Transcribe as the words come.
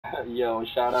Yo,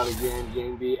 shout out again,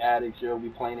 Game B Addicts. Yo, we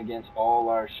playing against all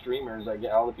our streamers. I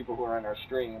get all the people who are on our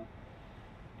stream.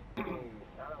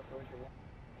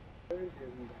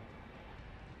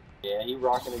 Yeah, he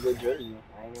rocking a good jersey.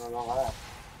 I ain't even gonna lie.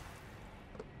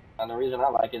 And the reason I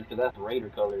like it is because that's Raider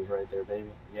colors right there, baby.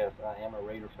 Yes, I am a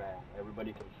Raider fan.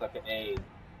 Everybody can suck an egg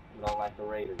who don't like the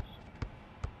Raiders.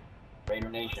 Raider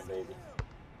Nation, baby.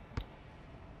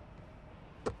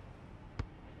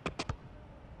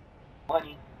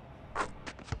 Money.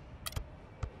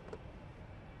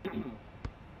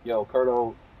 Yo,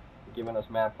 Kurto giving us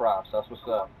mad props. That's what's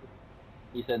up.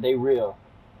 He said they real.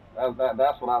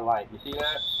 That's what I like. You see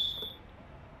that?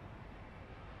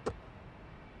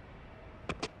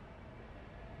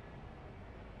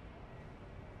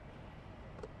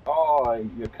 Oh,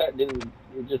 your cut didn't.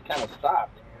 It just kind of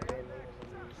stopped.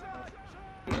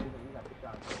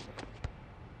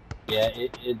 Yeah,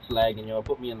 it's lagging. Yo,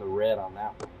 put me in the red on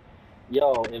that one.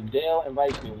 Yo, if Dale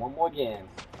invites me one more game.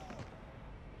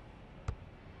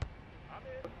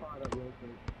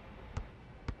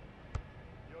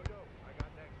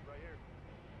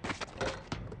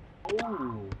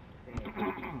 Ooh.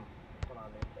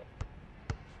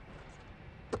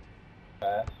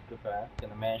 Pass, good pass. Can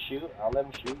the man shoot? I'll let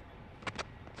him shoot.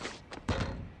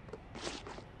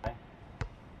 Okay.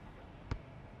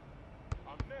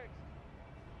 I'm next.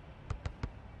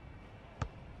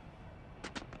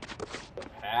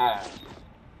 Good pass.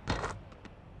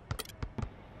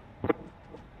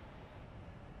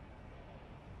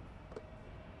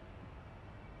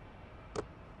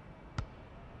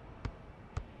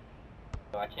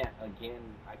 So I can't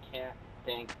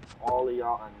thank all of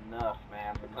y'all enough,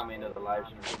 man, for coming to the live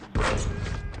stream.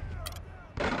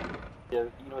 Yeah,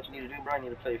 you know what you need to do, bro? I need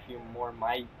to play a few more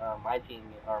my team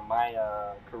or my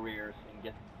careers and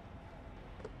get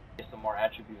some more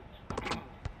attributes.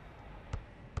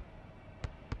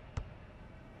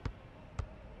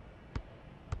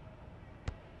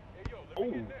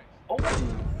 Oh, oh,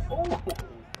 oh!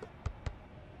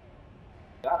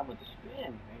 Got him with the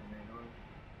spin.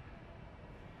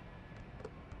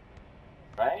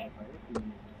 Right?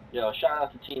 Yo, shout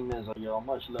out to Team Mizzle, yo,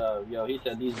 much love. Yo, he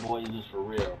said these boys is for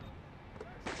real.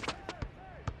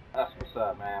 That's what's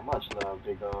up, man. Much love,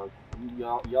 big dog.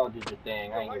 Y'all did your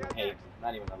thing. I ain't even hating,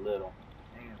 not even a little.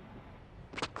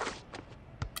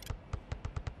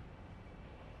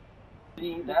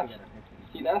 See,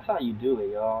 that's how you do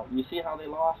it, y'all. You see how they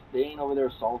lost? They ain't over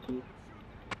there salty.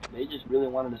 They just really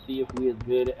wanted to see if we as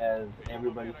good as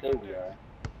everybody say we are.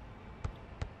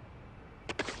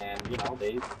 And you know,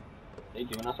 they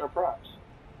giving us our props.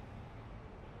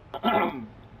 Can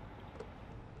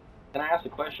I ask a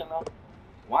question though?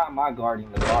 Why am I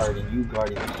guarding the guard and you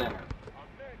guarding the center?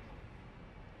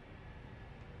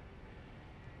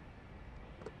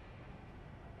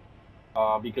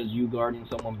 Because you guarding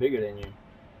someone bigger than you.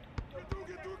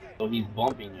 So he's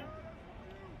bumping you.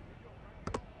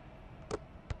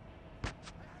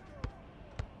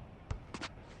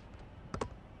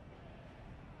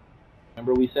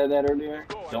 Remember we said that earlier?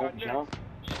 Don't jump,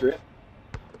 strip.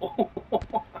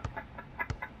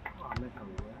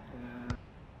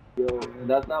 Yo,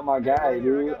 that's not my guy,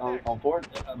 dude.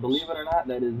 Unfortunately, believe it or not,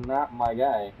 that is not my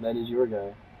guy. That is your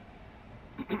guy.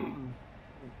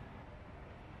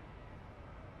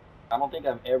 I don't think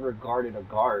I've ever guarded a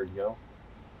guard, yo.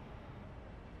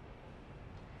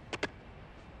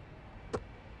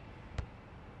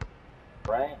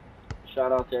 Right?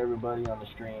 Shout out to everybody on the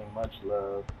stream. Much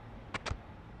love.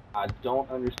 I don't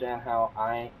understand how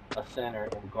I, a center,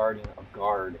 am guarding a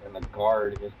guard, and the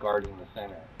guard is guarding the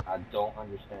center. I don't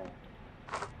understand.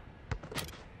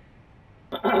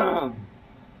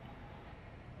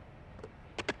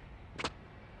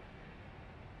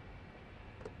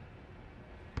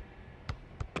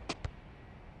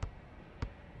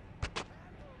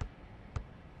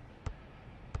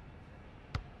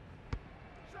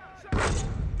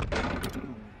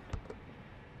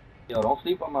 Yo, don't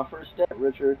sleep on my first step,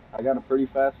 Richard. I got a pretty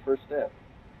fast first step.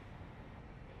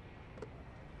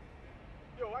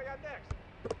 Yo, I got next.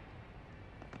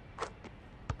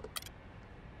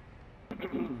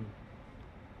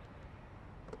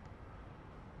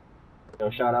 Yo,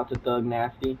 shout out to Thug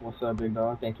Nasty. What's up, big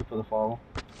dog? Thank you for the follow.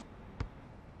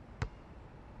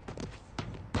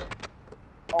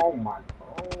 Oh my.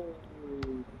 Oh.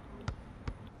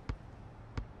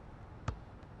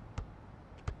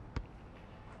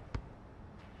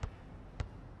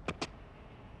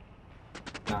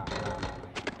 Nah.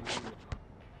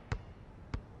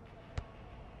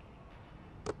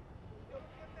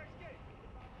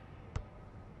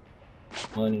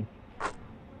 Money.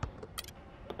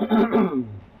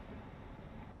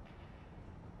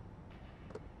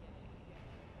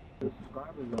 the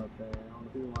subscribers up there. I don't know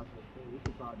if you watch the stream. You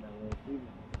should talk that way.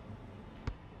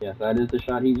 Yes, that is the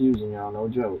shot he's using, y'all. No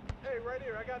joke. Hey, right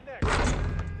here. I got next.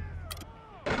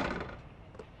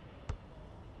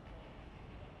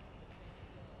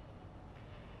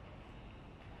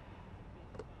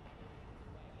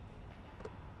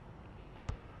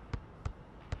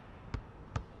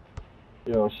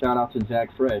 Yo, shout out to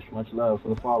Jack Fresh. Much love for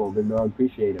the follow, big dog.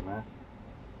 Appreciate it, man.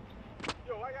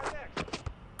 Yo, I got next.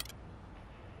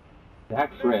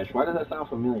 Jack Fresh. Why does that sound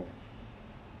familiar?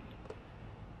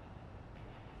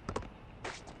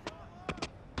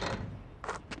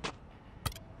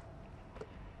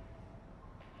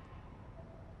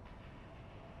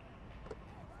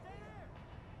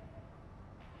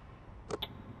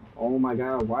 Oh my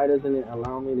God, why doesn't it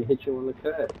allow me to hit you in the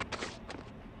cut?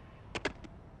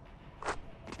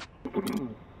 Yo, let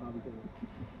me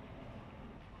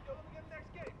get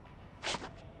next game.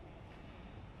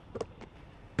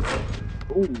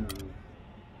 Ooh.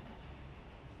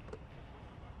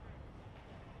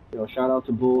 Yo, shout out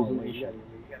to Bulls and You gotta get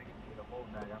me the whole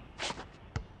bag up.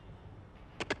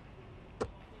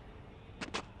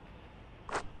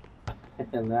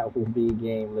 And that will be a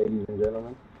game, ladies and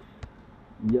gentlemen.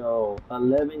 Yo,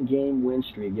 11-game win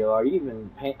streak. Yo, are you even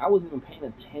paying? I wasn't even paying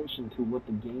attention to what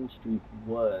the game streak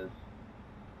was.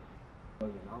 I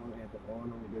want to answer all of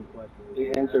the good questions.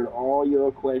 You answered all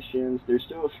your questions. There's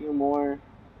still a few more,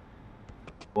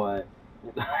 but